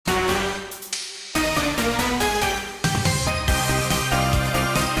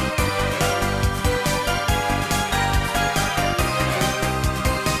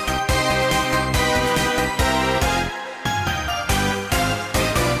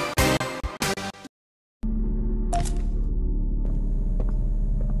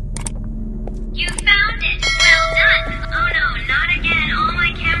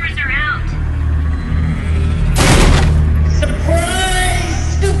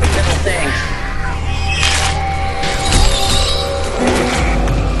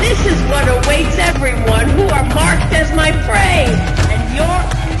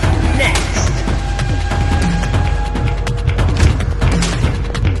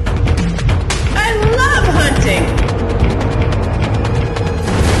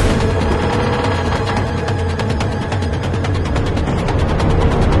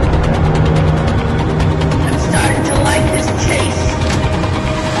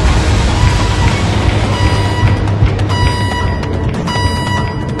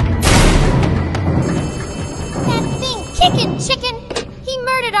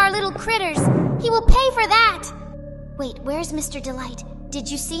Wait, where's Mr. Delight? Did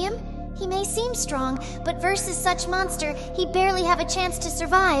you see him? He may seem strong, but versus such monster, he'd barely have a chance to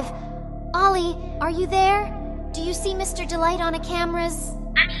survive. Ollie, are you there? Do you see Mr. Delight on a camera's...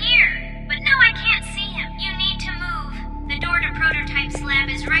 I'm here, but no, I can't see him. You need to move. The door to Prototype's lab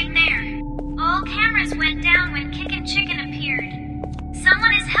is right there. All cameras went down when Kickin' Chicken appeared.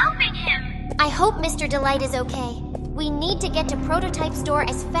 Someone is helping him. I hope Mr. Delight is okay. We need to get to Prototype's door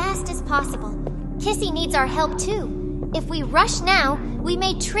as fast as possible. Kissy needs our help too. If we rush now, we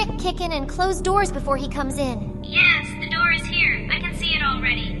may trick Kickin' and close doors before he comes in. Yes, the door is here. I can see it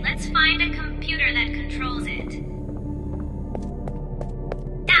already. Let's find a computer that controls it.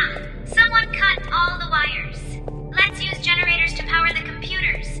 Someone cut all the wires. Let's use generators to power the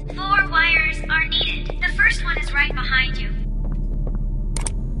computers. 4 wires are needed. The first one is right behind you.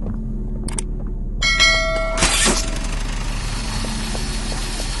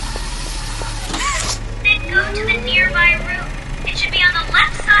 Then go to the nearby room. It should be on the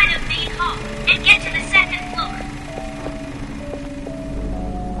left side of main hall. And get to the second floor.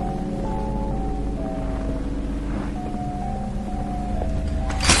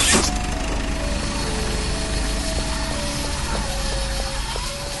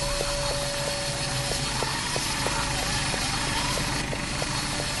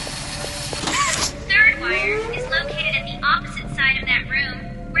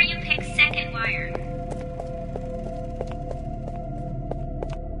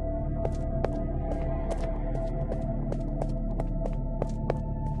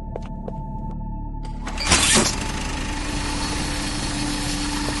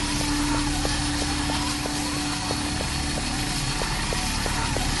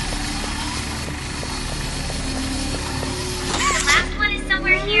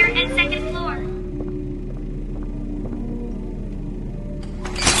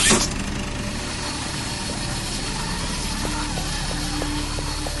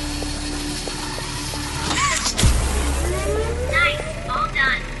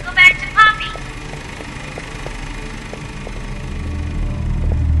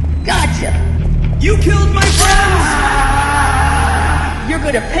 You killed my friends! You're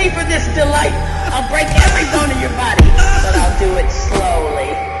gonna pay for this, Delight! I'll break every bone in your body, but I'll do it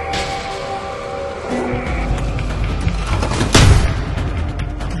slowly.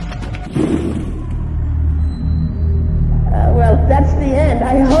 Well, that's the end.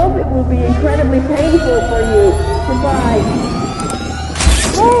 I hope it will be incredibly painful for you. Goodbye.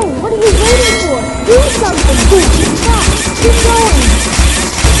 Hey, what are you waiting for? Do something! Quick! Stop! Keep going!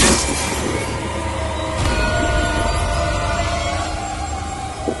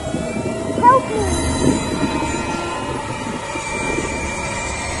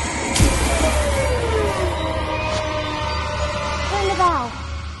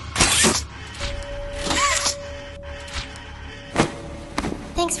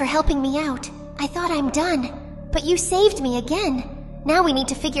 Thanks for helping me out. I thought I'm done, but you saved me again. Now we need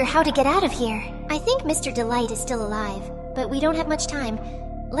to figure how to get out of here. I think Mr. Delight is still alive, but we don't have much time.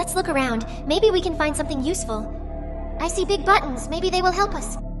 Let's look around. Maybe we can find something useful. I see big buttons. Maybe they will help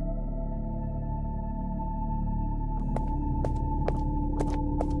us.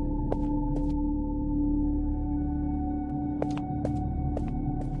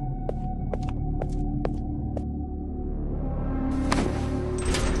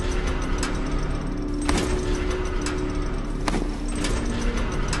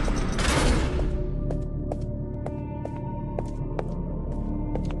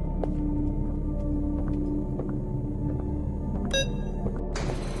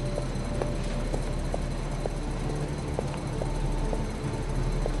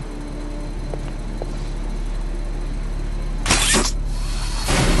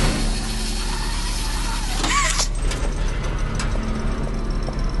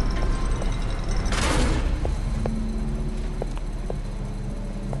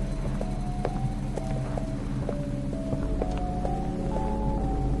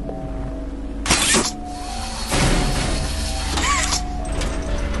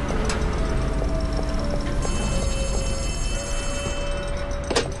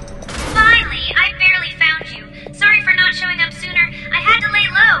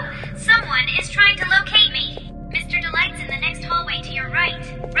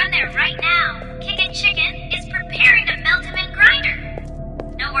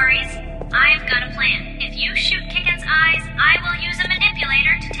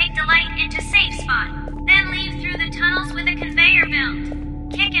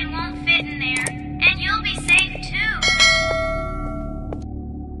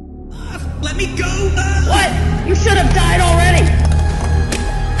 Let me go! What? You should have died already!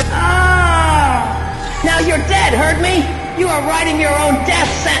 Ah! Now Well, you're dead, heard me? You are writing your own death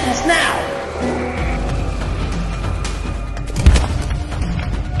sentence now.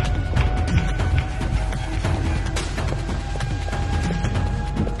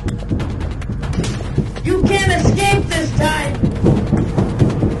 You can't escape this time!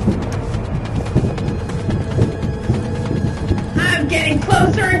 I'm getting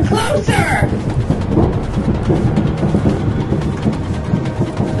closer and closer!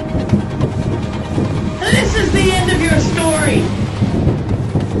 This is the end of your story!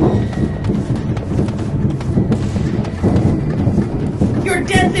 Your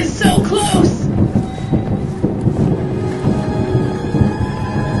death is so close!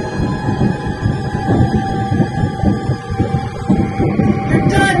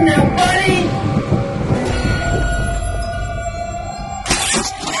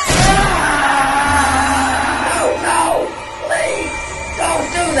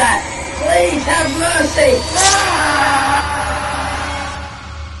 Please have mercy!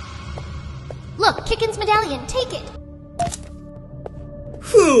 Look, Kicken's medallion, take it!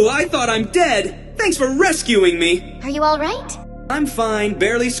 Phew, I thought I'm dead! Thanks for rescuing me! Are you alright? I'm fine,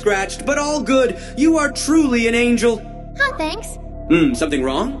 barely scratched, but all good. You are truly an angel. Huh, thanks. Something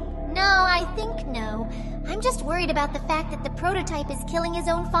wrong? No, I think no. I'm just worried about the fact that the prototype is killing his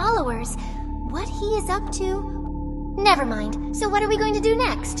own followers. What he is up to... Never mind. So what are we going to do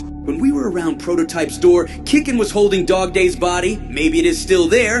next? When we were around Prototype's door, Kicken was holding Dogday's body. Maybe it is still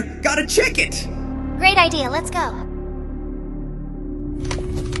there. Gotta check it! Great idea, let's go.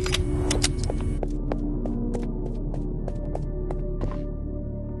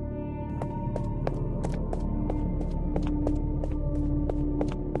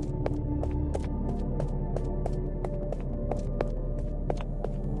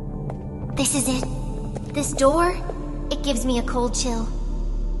 This is it. This door, it gives me a cold chill.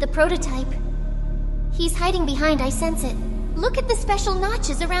 The prototype. He's hiding behind, I sense it. Look at the special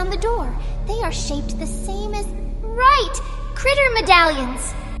notches around the door. They are shaped the same as... Right! Critter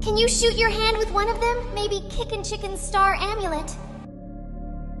medallions! Can you shoot your hand with one of them? Maybe Kickin' Chicken's star amulet.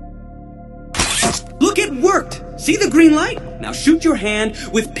 Look, it worked! See the green light? Now shoot your hand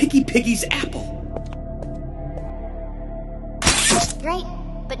with Picky Piggy's apple. Great,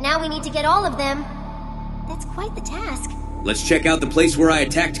 but now we need to get all of them. That's quite the task. Let's check out the place where I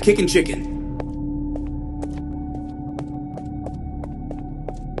attacked Kickin' Chicken.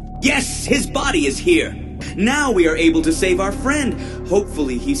 Yes, his body is here. Now we are able to save our friend.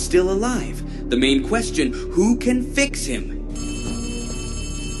 Hopefully he's still alive. The main question, who can fix him?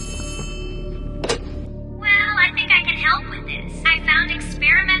 Well, I think I can help with this. I found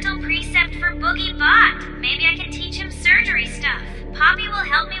experimental precept for Boogie Bot. Maybe I can teach him surgery stuff. Poppy will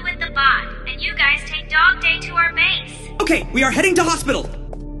help me with the bot, and you guys take Dogday to our base. Okay, we are heading to hospital.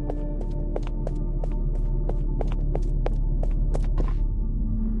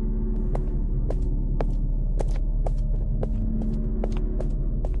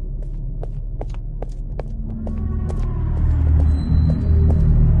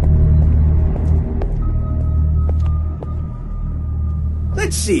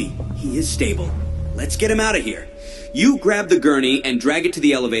 Let's see. He is stable. Let's get him out of here. You grab the gurney and drag it to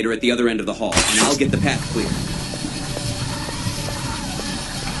the elevator at the other end of the hall, and I'll get the path clear.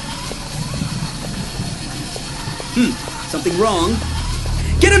 Something wrong.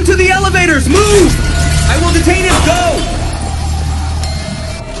 Get him to the elevators! Move! I will detain him! Go!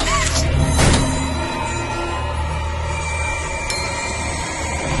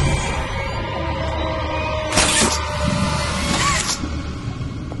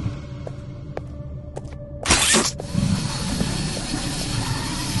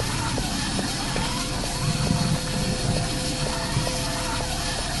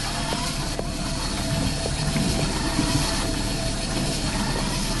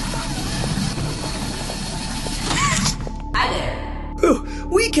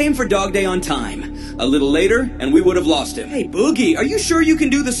 We came for Dogday on time. A little later, and we would have lost him. Hey, Boogie, are you sure you can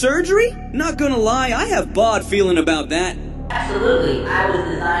do the surgery? Not gonna lie, I have bad feeling about that. Absolutely. I was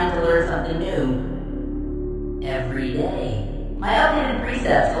designed to learn something new. Every day. My updated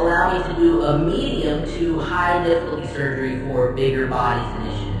precepts allow me to do a medium to high difficulty surgery for bigger bodies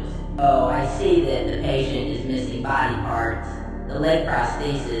initiatives. Oh, I see that the patient is missing body parts. The leg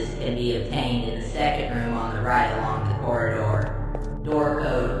prosthesis can be obtained in the second room on the right along the corridor. Door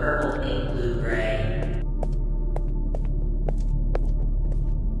code purple, pink, blue, gray.